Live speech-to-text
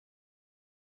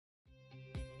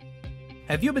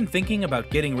Have you been thinking about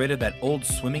getting rid of that old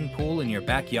swimming pool in your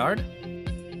backyard?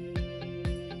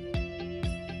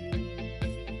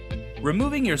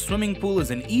 Removing your swimming pool is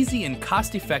an easy and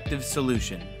cost-effective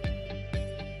solution.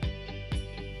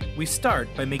 We start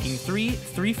by making 3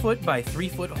 3-foot by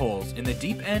 3-foot holes in the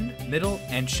deep end, middle,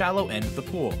 and shallow end of the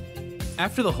pool.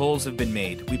 After the holes have been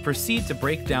made, we proceed to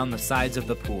break down the sides of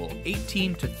the pool,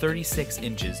 18 to 36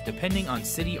 inches, depending on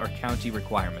city or county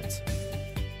requirements.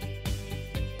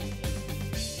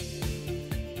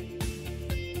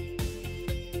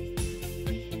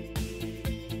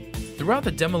 Throughout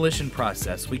the demolition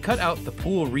process, we cut out the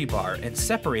pool rebar and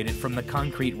separate it from the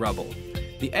concrete rubble.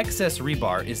 The excess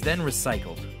rebar is then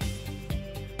recycled.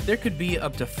 There could be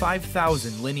up to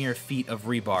 5,000 linear feet of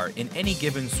rebar in any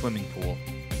given swimming pool.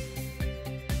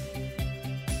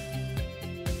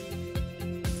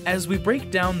 As we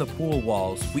break down the pool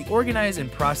walls, we organize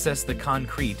and process the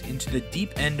concrete into the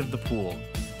deep end of the pool.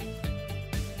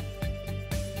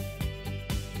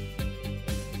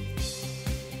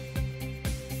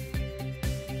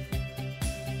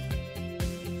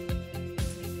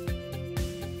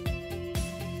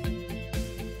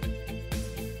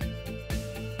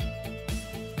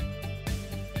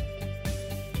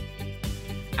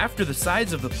 After the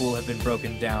sides of the pool have been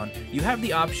broken down, you have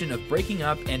the option of breaking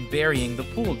up and burying the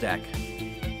pool deck.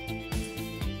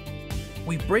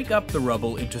 We break up the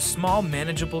rubble into small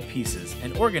manageable pieces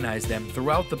and organize them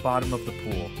throughout the bottom of the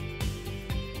pool.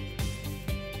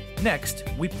 Next,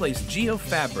 we place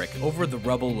geofabric over the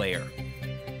rubble layer.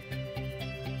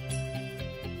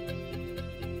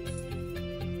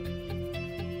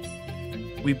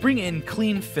 We bring in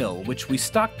clean fill, which we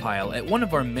stockpile at one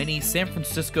of our many San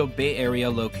Francisco Bay Area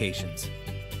locations.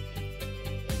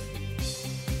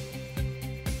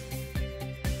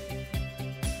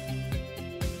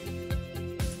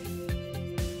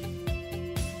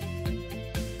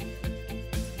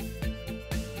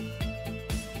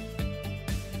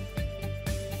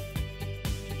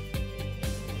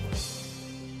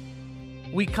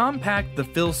 We compact the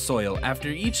fill soil after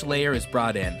each layer is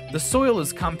brought in. The soil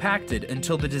is compacted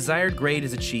until the desired grade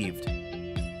is achieved.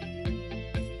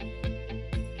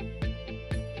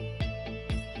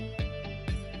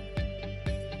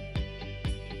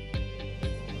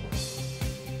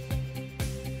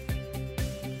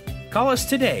 Call us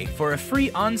today for a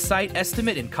free on-site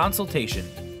estimate and consultation.